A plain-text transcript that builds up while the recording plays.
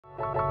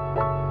Jassalishia,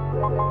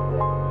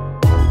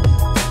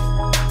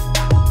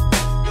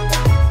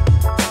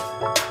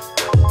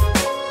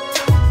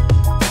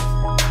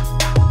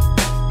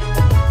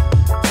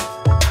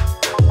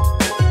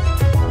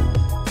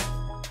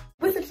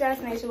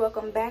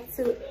 welcome back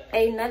to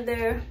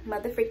another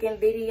motherfucking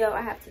video.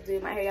 I have to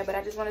do my hair, y'all, but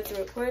I just wanted to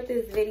record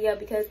this video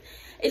because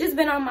it's just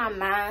been on my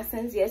mind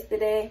since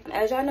yesterday.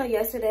 As y'all know,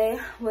 yesterday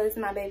was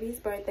my baby's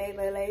birthday,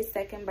 Lele's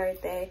second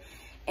birthday,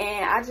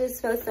 and I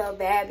just felt so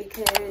bad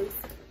because,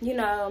 you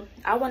know,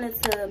 I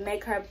wanted to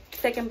make her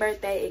second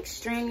birthday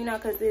extreme, you know,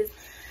 because it's,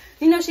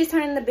 you know, she's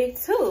turning the big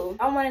 2.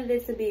 I wanted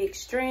it to be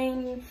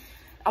extreme.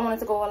 I wanted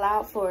to go all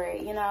out for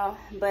it, you know,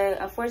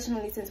 but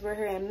unfortunately, since we're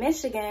here in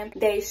Michigan,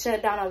 they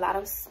shut down a lot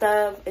of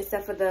stuff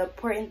except for the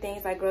important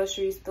things like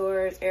grocery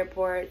stores,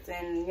 airports,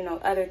 and, you know,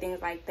 other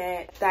things like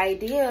that. The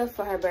idea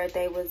for her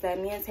birthday was that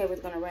me and Tay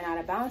was going to rent out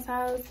a bounce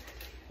house,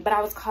 but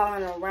I was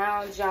calling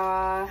around,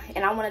 y'all,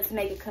 and I wanted to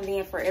make it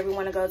convenient for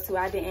everyone to go to.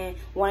 I didn't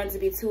want it to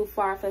be too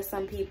far for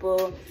some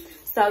people.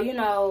 So, you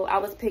know, I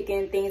was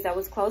picking things that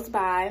was close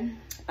by.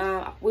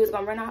 We was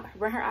going to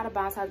rent her out a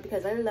bounce house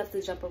because Lily loves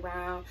to jump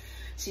around.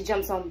 She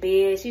jumps on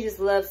beds. She just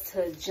loves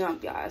to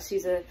jump, y'all.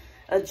 She's a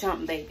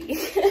jump baby.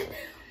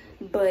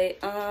 But,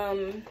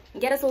 yeah,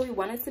 that's what we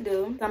wanted to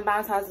do. Some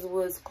bounce houses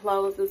was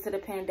closed due to the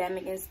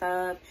pandemic and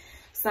stuff.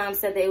 Some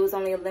said that it was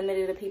only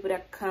limited to people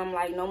that come,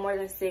 like, no more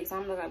than 6. So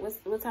I'm like,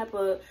 what type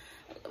of,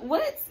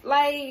 what?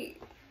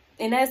 Like,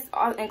 and that's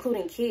all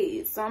including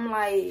kids. So I'm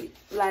like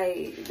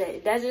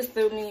that just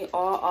threw me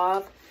all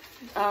off.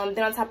 Then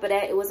on top of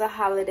that, it was a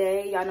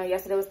holiday. Y'all know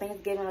yesterday was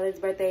Thanksgiving. Lily's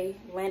birthday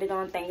landed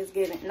on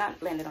Thanksgiving.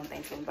 Not landed on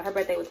Thanksgiving, but her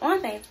birthday was on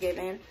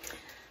Thanksgiving.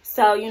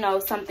 So, you know,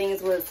 some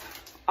things was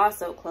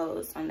also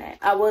closed on that.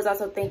 I was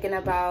also thinking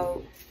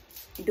about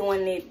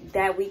doing it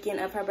that weekend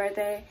of her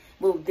birthday.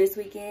 Well, this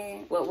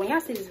weekend. Well, when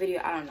y'all see this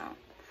video, I don't know.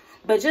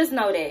 But just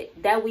know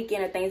that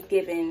weekend of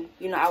Thanksgiving,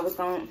 you know, I was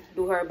going to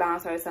do her a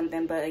bounce or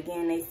something. But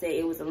again, they said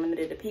it was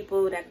limited to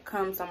people that could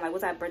come. So I'm like, what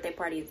type of birthday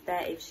party is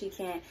that if she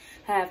can't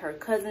have her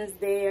cousins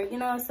there, you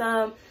know?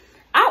 So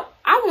I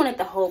wanted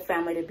the whole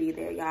family to be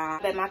there, y'all.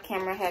 But my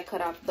camera had cut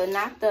off, but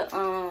not the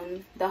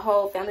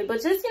whole family.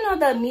 But just, you know,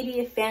 the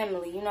immediate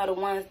family, you know, the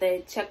ones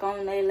that check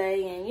on Lele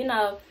and, you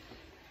know,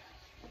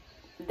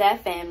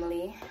 that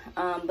family.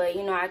 But,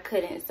 you know, I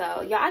couldn't.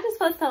 So, y'all, I just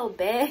felt so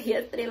bad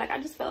yesterday. Like, I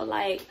just felt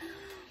like,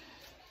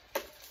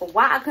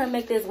 why I couldn't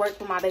make this work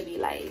for my baby,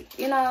 like,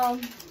 you know.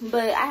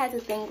 But I had to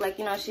think, like,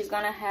 you know, she's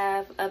gonna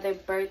have other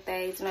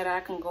birthdays, you know, that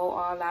I can go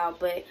all out.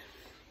 But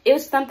it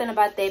was something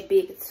about that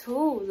big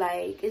 2,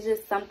 like, it's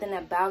just something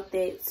about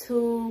that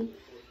 2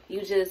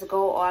 you just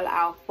go all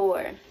out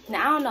for. Now,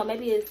 I don't know,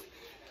 maybe it's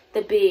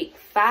the big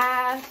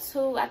 5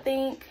 2, I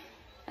think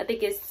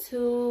it's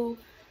 2.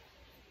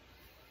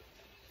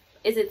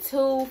 Is it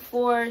 2,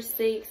 4,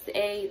 6,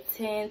 8,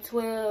 10,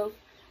 12?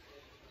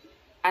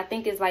 I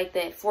think it's like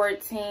that,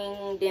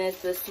 14, then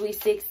it's the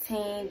sweet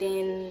 16,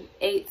 then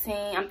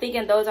 18. I'm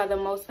thinking those are the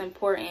most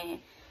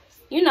important.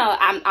 You know,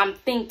 I'm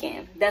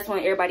thinking that's when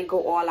everybody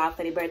go all out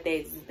for their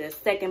birthdays. The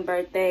second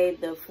birthday,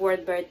 the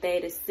 4th birthday,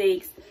 the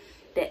 6th,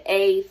 the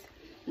 8th,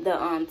 the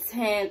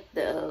 10th,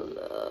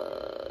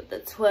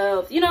 the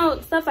 12th, you know,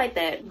 stuff like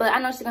that. But I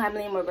know she's gonna have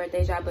many more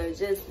birthdays, y'all. But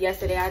just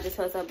yesterday, I just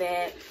felt so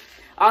bad.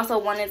 Also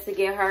wanted to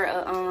get her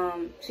a,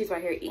 she's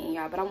right here eating,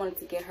 y'all. But I wanted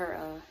to get her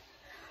a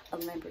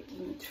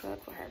Lamborghini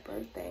truck for her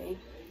birthday,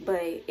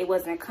 but it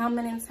wasn't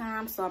coming in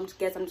time, so I'm just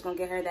gonna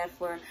get her that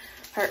for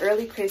her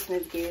early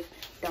Christmas gift.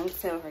 Don't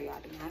tell her, y'all,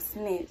 do not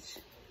snitch.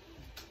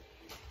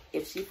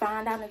 If she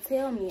find out and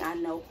tell me, I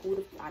know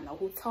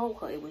who told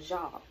her it was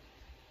y'all.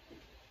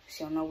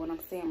 She don't know what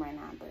I'm saying right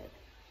now, but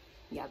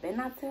y'all better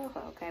not tell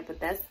her, okay? But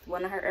that's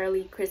one of her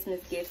early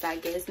Christmas gifts, I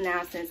guess,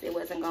 now, since it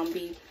wasn't gonna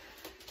be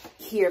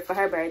here for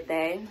her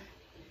birthday.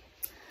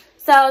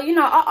 So, you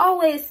know, I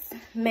always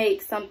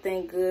make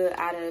something good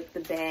out of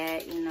the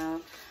bad, you know.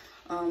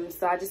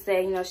 So I just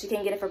say, you know, she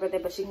can't get it for her birthday,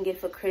 but she can get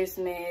it for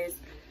Christmas.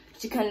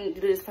 She couldn't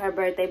do this for her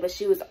birthday, but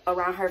she was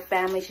around her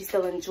family. She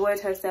still enjoyed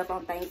herself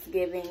on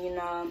Thanksgiving, you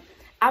know.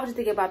 I was just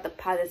thinking about the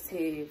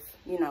positive,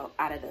 you know,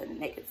 out of the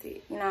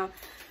negative, you know.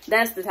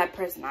 That's the type of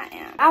person I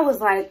am. I was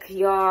like,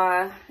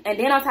 y'all. And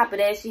then on top of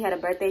that, she had a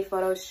birthday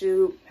photo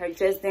shoot. Her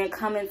dress didn't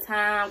come in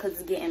time because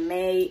it's getting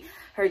made.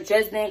 Her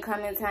dress didn't come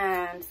in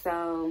time,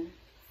 so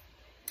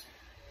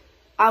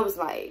I was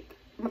like,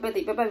 my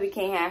baby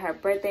can't have her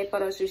birthday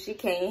photo shoot. She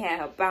can't have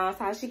her bounce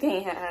house. She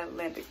can't have her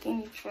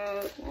Lamborghini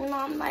truck. You know,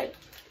 I'm like.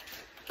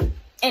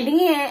 And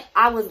then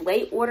I was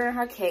late ordering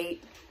her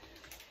cake.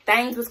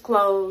 Things was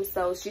closed,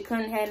 so she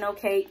couldn't have no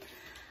cake.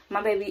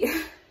 My baby,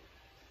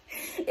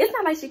 it's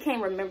not like she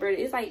can't remember it.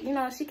 It's like, you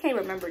know, she can't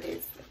remember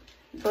this.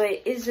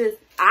 But it's just,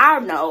 I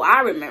know,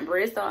 I remember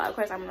it. So, of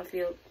course, I'm going to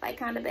feel, like,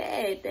 kind of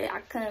bad that I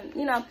couldn't,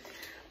 you know.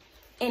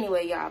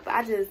 Anyway, y'all, but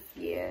I just,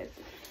 yeah.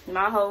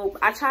 My whole,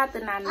 I tried to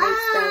not make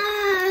stuff.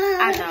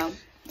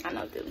 I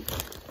know, dude.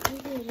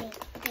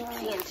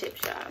 She and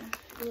chips,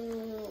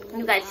 y'all.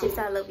 You got chips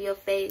all over your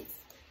face.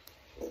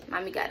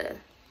 Mommy got a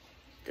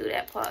Do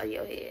that part of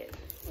your head.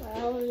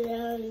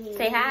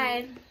 Say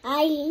hi.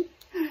 Hi.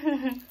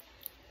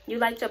 You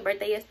liked your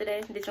birthday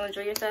yesterday? Did you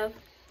enjoy yourself?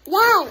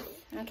 Yes.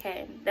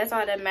 Okay, that's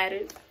all that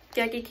matters.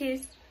 Did I get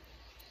kissed?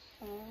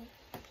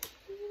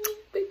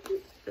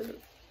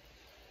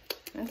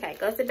 Okay,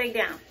 go sit back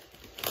down.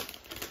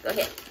 Go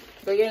ahead.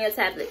 Go get on your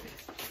tablet.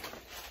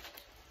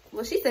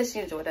 Well, she said she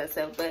enjoyed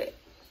herself, but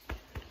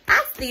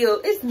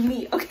it's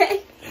me,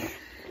 okay?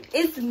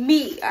 It's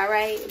me, all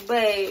right?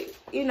 But,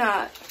 you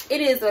know, it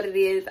is what it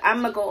is.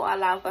 I'm going to go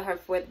all out for her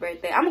 4th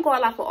birthday. I'm going to go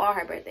all out for all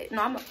her birthdays.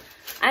 No, I ain't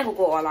going to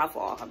go all out for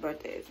all her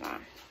birthdays, nah.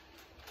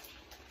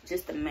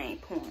 Just the main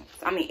points.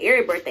 I mean,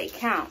 every birthday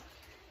count,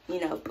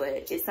 you know,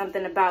 but it's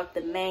something about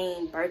the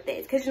main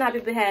birthdays. Because, you know how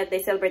people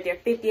they celebrate their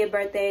 50th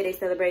birthday. They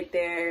celebrate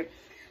their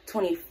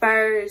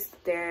 21st,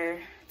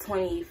 their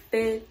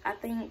 25th, I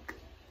think.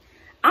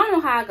 I don't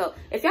know how I go.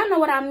 If y'all know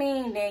what I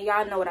mean, then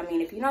y'all know what I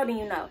mean. If you know, then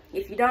you know.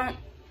 If you don't,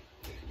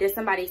 there's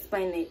somebody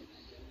explain it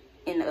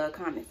in the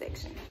comment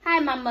section. Hi,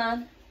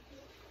 mama.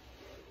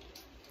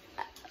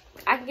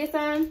 I can get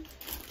some?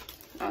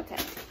 Okay.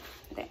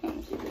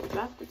 Damn, she just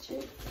dropped the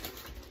chip.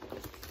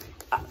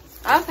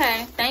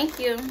 Okay, thank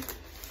you.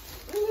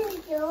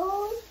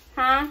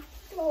 Huh?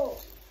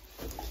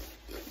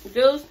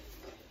 Juice?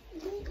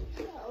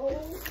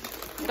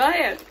 Go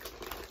ahead.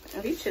 Oh,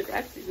 these chips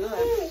actually good.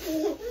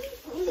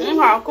 Okay, come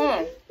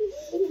on.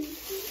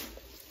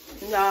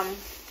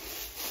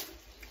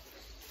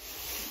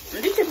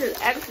 These chips is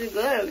actually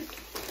good.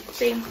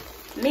 See,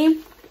 me,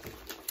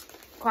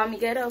 call me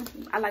ghetto.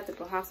 I like to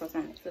put hot sauce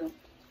on it too.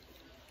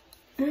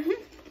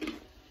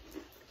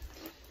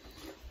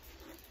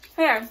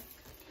 Here.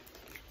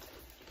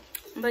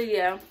 But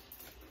yeah,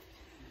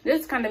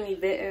 this is kind of me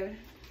venting.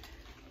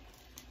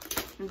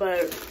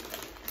 But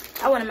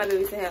I wanted my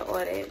baby to have all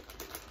that.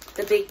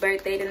 The big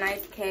birthday, the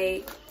nice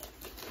cake,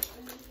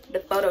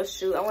 the photo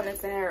shoot. I wanted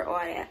to have her all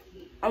that.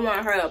 I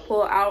want her to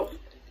pull out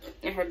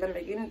in her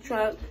Lamborghini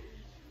truck.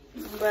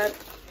 But,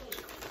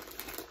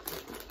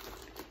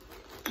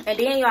 and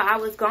then y'all, I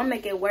was gonna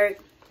make it work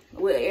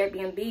with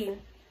Airbnb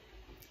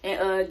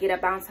and get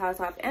a bounce house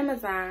off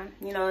Amazon.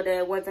 You know,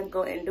 the ones I'm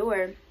going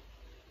indoor.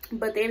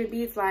 But the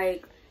Airbnb's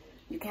like,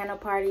 you can't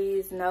have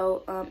parties,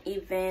 no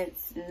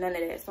events, none of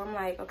that. So I'm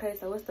like, okay,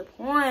 so what's the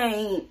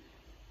point?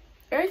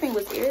 Everything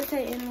was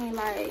irritating me,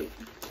 like,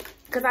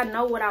 because I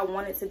know what I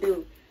wanted to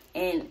do.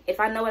 And if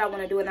I know what I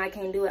want to do and I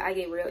can't do it, I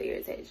get real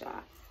irritated,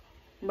 y'all.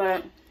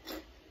 But,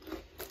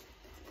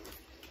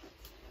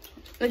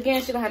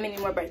 again, she don't have many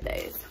more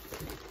birthdays.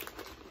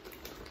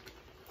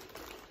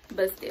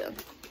 But still,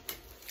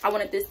 I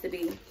wanted this to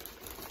be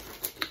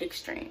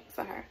extreme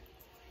for her.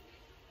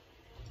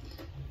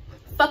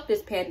 Fuck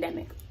this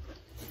pandemic.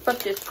 Fuck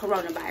this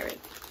coronavirus.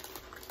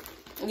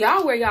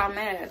 Y'all wear y'all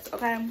masks,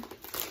 okay?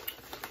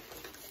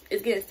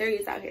 It's getting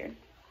serious out here.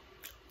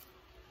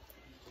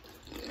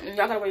 Y'all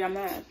gotta wear your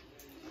mask.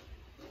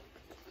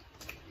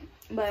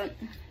 But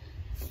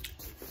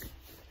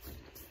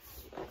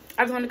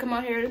I just wanted to come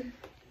out here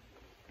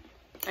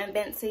and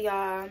vent to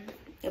y'all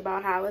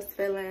about how I was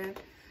feeling.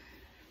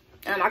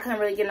 I couldn't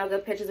really get no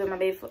good pictures of my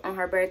baby on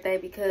her birthday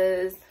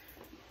because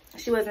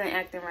she wasn't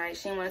acting right.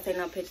 She didn't want to take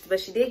no pictures, but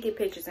she did get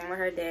pictures in with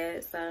her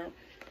dad, so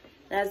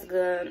that's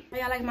good.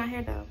 Y'all like my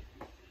hair though?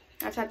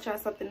 I tried to try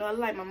something new. I look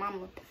like my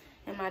mama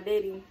and my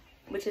daddy,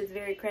 which is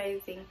very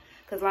crazy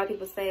because a lot of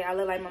people say I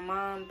look like my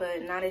mom,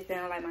 but now they say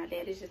I look like my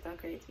dad. It's just so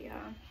crazy,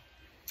 y'all.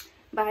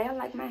 But y'all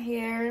like my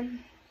hair.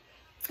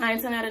 I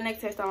ain't telling y'all the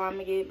next hairstyle I'm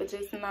gonna get, but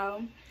just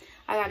know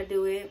I gotta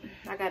do it.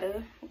 I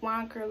gotta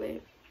wine curl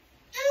it.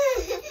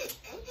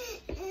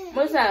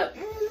 What's up?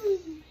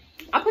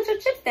 I put your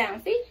chips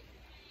down, see?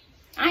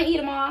 I ain't eat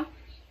them all.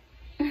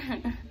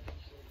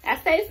 I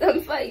say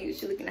something for you.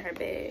 She looking at her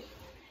bed.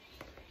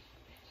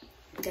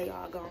 They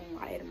all gone.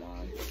 I ate them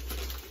all.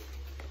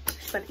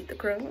 She's about to eat the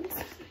crumbs.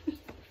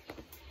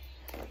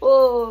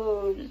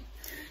 Oh,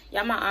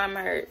 y'all, my arm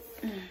hurt.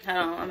 Hold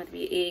on, I'm going to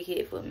be an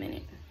egghead for a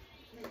minute.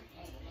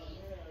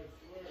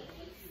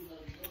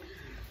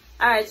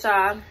 Alright,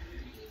 y'all.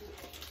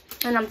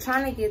 And I'm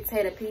trying to get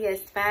Tay the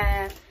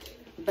PS5,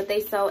 but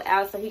they sold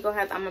out, so I'm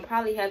gonna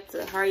probably have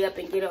to hurry up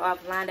and get it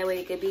offline. That way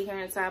it could be here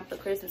in time for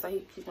Christmas, so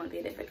he's gonna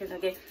get it for Christmas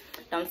gift.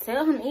 Don't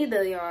tell him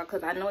either, y'all,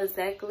 because I know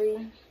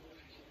exactly.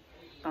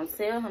 Don't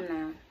tell him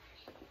now.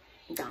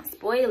 Don't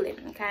spoil it,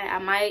 okay? I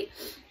might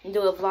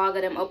do a vlog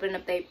of them opening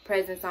up their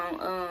presents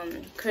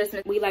on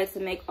Christmas. We like to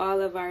make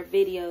all of our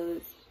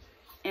videos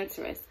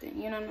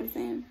interesting, you know what I'm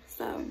saying?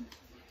 So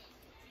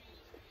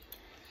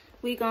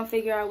we gonna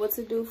figure out what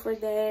to do for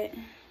that,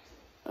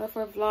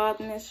 for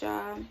Vlogmas,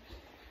 y'all.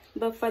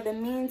 But for the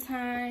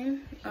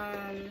meantime,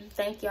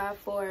 thank y'all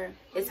for,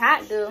 it's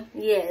hot, dude.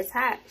 Yeah, it's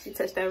hot. She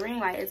touched that ring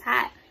light. It's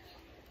hot.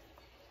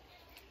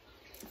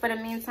 For the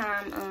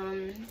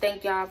meantime,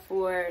 thank y'all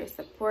for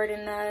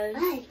supporting us.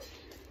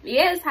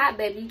 Yeah, it's hot,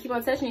 baby. You keep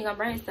on touching, you're gonna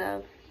burn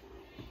stuff.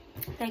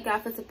 Thank y'all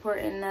for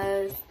supporting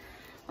us,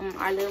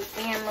 our little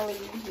family.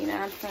 You know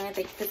what I'm saying?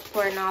 Thank you for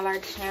supporting all our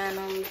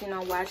channels, you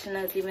know, watching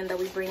us, even though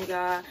we bring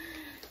y'all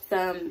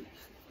some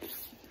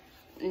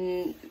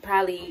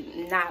probably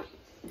not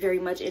very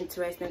much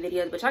interesting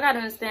videos. But y'all gotta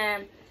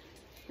understand,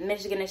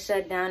 Michigan is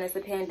shut down. It's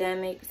a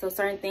pandemic, so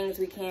certain things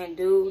we can't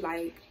do.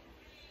 Like,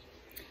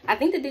 I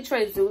think the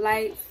Detroit Zoo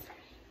lights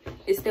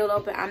is still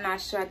open. I'm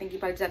not sure. I think you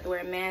probably just have to wear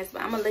a mask.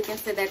 But I'm gonna look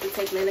into that to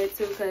take Lele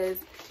too, because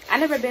I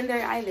never been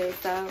there either.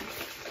 So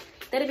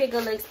that'll be a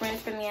good little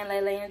experience for me and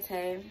Lele and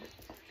Tay.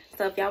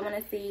 So if y'all want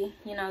to see,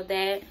 you know,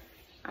 that,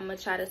 I'm gonna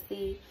try to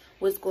see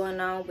what's going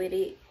on with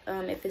it,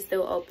 if it's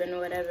still open or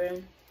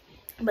whatever.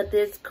 But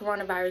this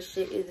coronavirus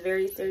shit is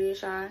very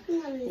serious, y'all.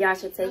 Y'all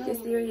should take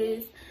it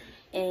serious,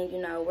 and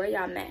you know, wear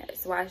y'all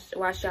masks, wash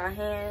y'all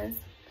hands,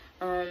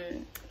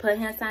 put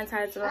hand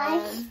sanitizer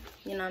on.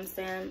 You know what I'm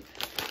saying?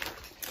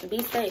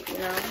 Be safe, you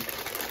know.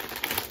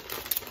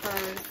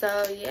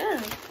 So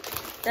yeah,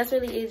 that's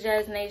really it,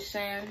 Jazz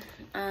Nation.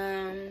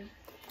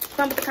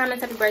 Come with the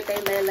comments, happy birthday,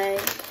 Lele.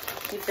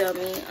 You feel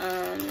me?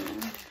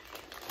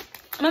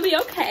 I'm gonna be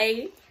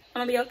okay.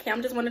 I'm gonna be okay.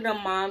 I'm just one of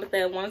them moms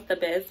that wants the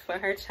best for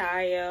her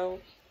child.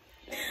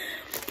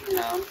 You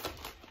know?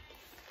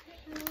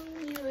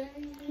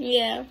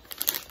 Yeah.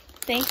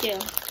 Thank you.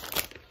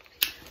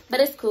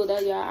 But it's cool though,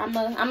 y'all. I'm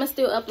gonna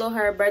still upload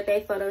her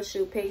birthday photo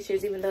shoot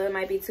pictures, even though it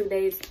might be 2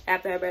 days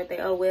after her birthday.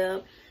 Oh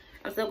well.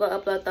 I'm still gonna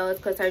upload those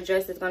because her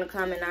dress is gonna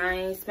come, and I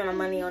ain't spend my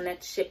money on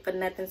that shit for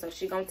nothing, so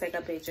she gonna take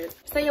her pictures.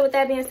 So yeah, with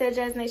that being said,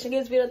 Jazz Nation,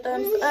 give this video a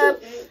thumbs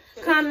up,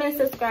 comment,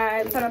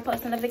 subscribe, turn on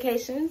post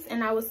notifications,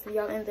 and I will see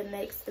y'all in the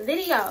next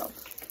video.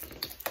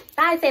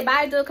 Bye. Say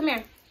bye, dude. Come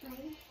here.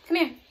 Come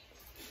here.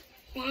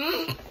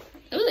 Bye.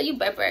 Ooh, you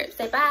burp.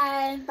 Say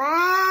bye.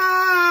 Bye.